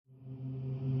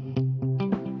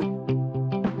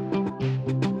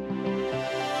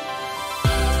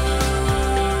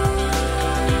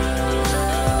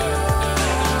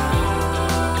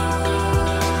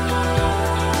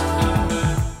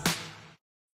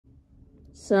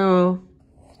So,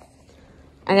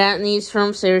 I got these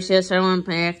from Sears. Yes, I went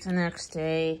back the next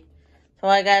day. So,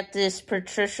 I got this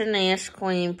Patricia Nash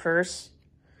coin purse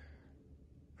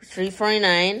for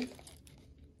 $3.49.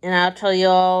 And I'll tell you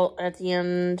all at the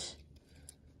end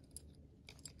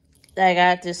that I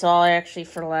got this all actually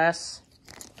for less.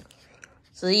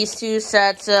 So, these two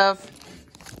sets of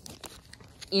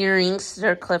earrings,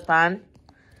 they're clip-on.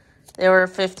 They were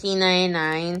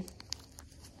 $15.99.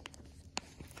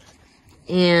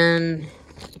 And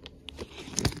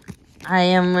I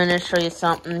am going to show you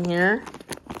something here.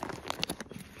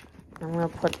 I'm going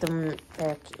to put them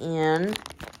back in.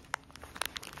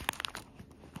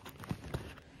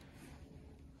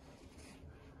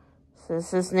 So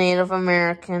this is Native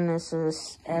American. This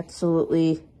is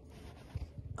absolutely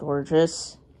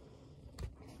gorgeous.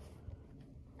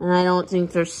 And I don't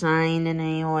think they're signed in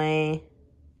any way.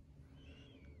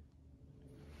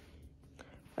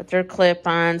 But they're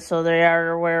clip-on, so they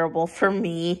are wearable for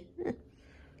me.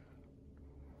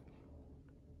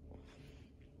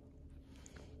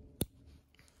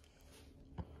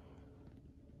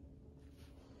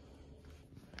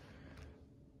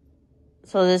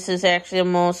 So this is actually the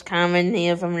most common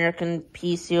Native American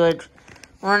piece you would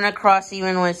run across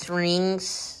even with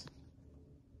rings.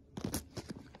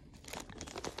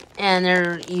 And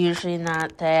they're usually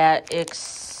not that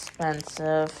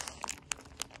expensive.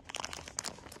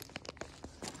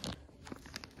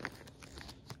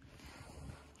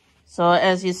 So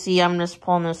as you see, I'm just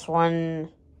pulling this one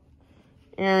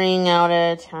earring out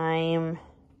at a time.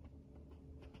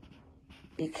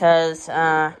 Because,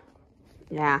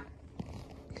 yeah.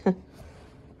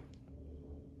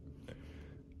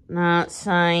 Not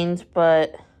signed,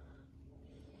 but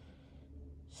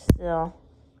still.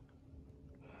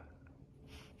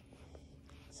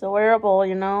 It's a wearable,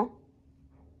 you know.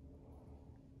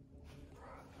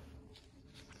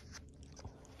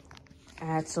 I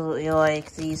absolutely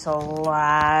like these a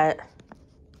lot.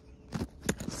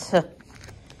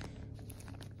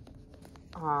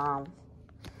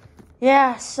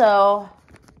 Yeah, so,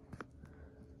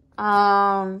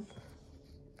 and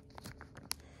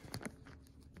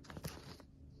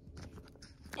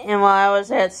while I was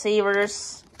at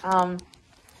Savers,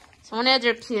 someone had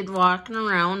their kid walking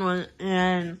around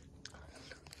and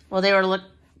while they were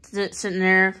sitting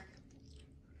there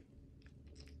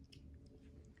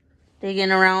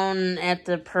digging around at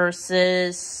the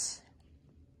purses,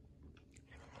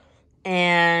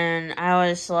 and I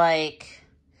was like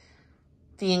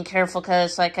being careful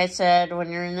because, like I said,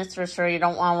 when you're in the thrift store, you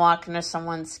don't want to walk into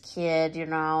someone's kid, you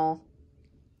know.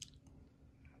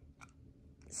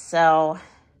 So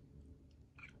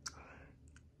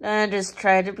I just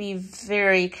try to be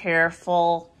very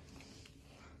careful.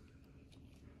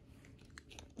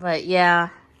 But yeah.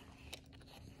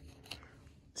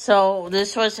 So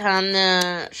this was on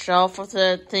the shelf with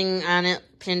the thing on it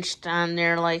pinched on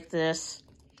there like this.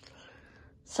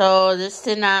 So this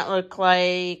did not look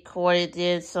like what it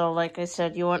did. So like I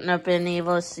said, you wouldn't have been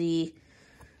able to see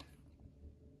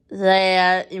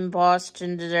that embossed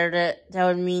into there. That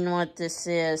would mean what this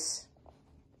is.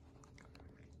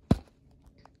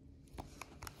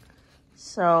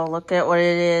 So look at what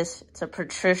it is. It's a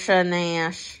Patricia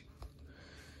Nash.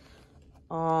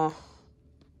 Oh.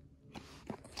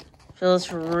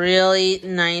 Feels really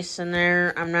nice in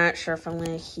there. I'm not sure if I'm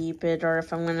going to keep it or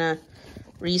if I'm going to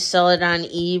resell it on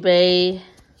eBay.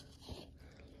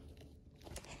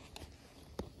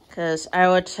 Because I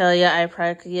would tell you I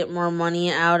probably could get more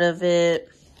money out of it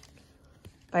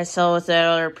if I sell with that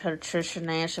other Patricia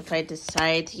Nash if I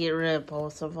decide to get rid of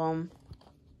both of them.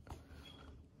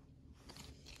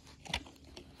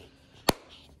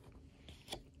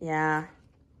 Yeah.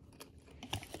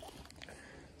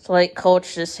 So like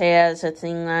Coach just has a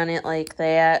thing on it like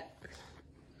that.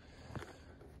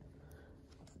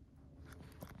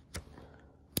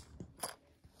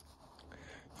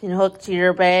 You can hook to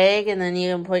your bag and then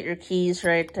you can put your keys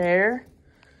right there.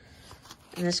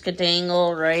 And this could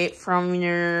dangle right from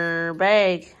your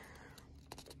bag.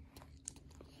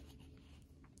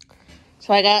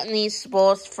 So I got these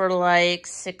both for like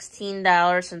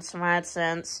 $16 and some odd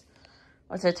cents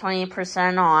with a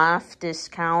 20% off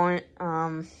discount.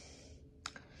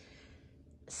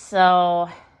 So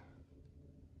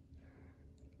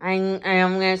I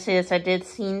am going to say this. I did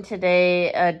see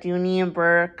today a Dooney and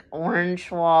Burke orange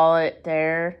wallet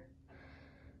there.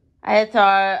 I had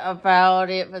thought about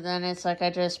it, but then it's like I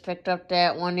just picked up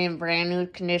that one in brand new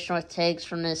condition with tags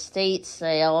from the estate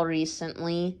sale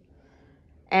recently.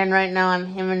 And right now I'm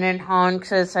hemming and hawing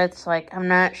because it's like I'm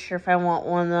not sure if I want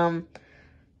one of them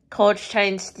Coach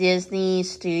Times Disney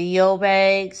Studio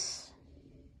bags.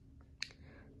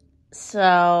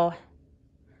 So,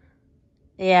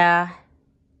 yeah.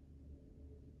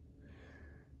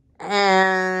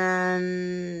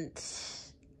 And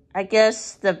I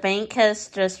guess the bank has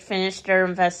just finished their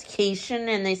investigation,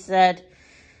 and they said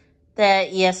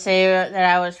that, yes, that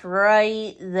I was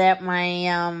right, that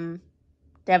my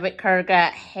debit card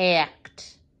got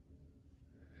hacked.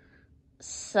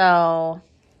 So,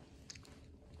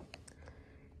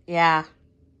 yeah.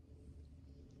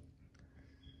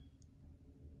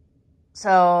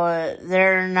 So,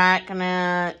 they're not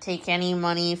gonna take any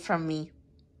money from me.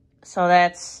 So,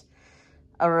 that's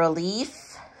a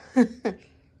relief.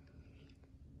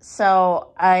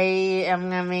 So, I am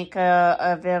gonna make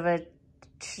a bit of a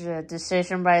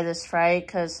decision by this Friday,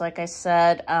 because, like I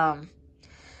said,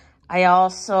 I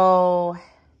also,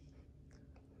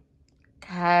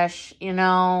 gosh, you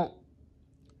know,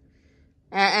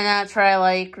 and that's why I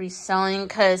like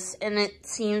reselling, and it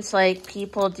seems like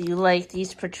people do like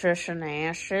these Patricia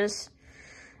Nashes.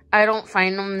 I don't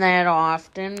find them that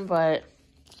often, but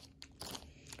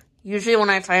usually when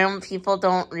I find them, people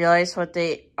don't realize what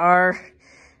they are,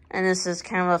 and this is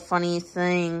kind of a funny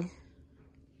thing.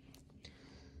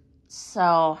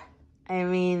 So, I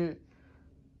mean,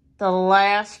 the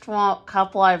last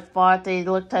couple I've bought, they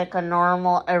looked like a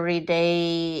normal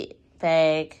everyday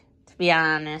bag, to be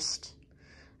honest.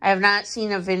 I have not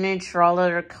seen a vintage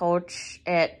roller coach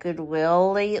at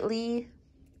Goodwill lately.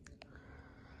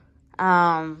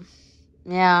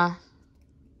 Yeah.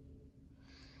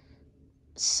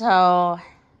 So,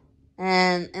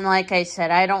 and like I said,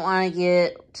 I don't want to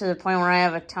get to the point where I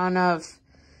have a ton of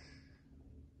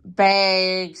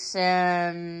bags,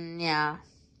 and yeah.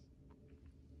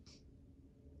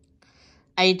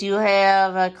 I do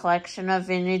have a collection of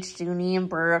vintage Dooney and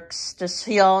Burks, just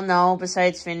so y'all know,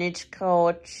 besides vintage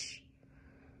Coach.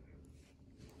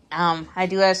 I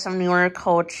do have some newer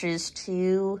Coaches,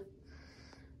 too.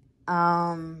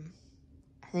 I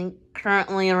think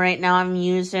currently right now I'm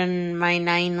using my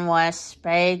 9 West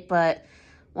bag, but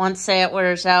once that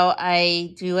wears out,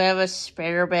 I do have a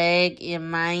spare bag in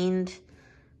mind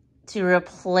to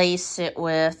replace it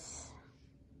with.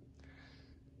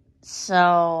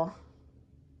 So,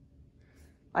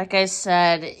 like I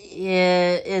said,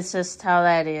 it's just how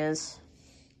that is.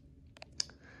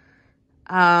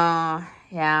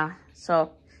 Yeah.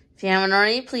 So, if you haven't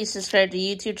already, please subscribe to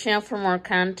the YouTube channel for more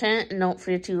content. And don't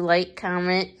forget to like,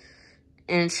 comment,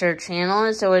 and share channel,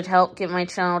 as it would help get my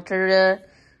channel to the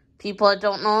people that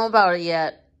don't know about it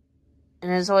yet.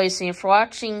 And as always, thank you for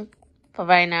watching.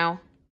 Bye-bye now.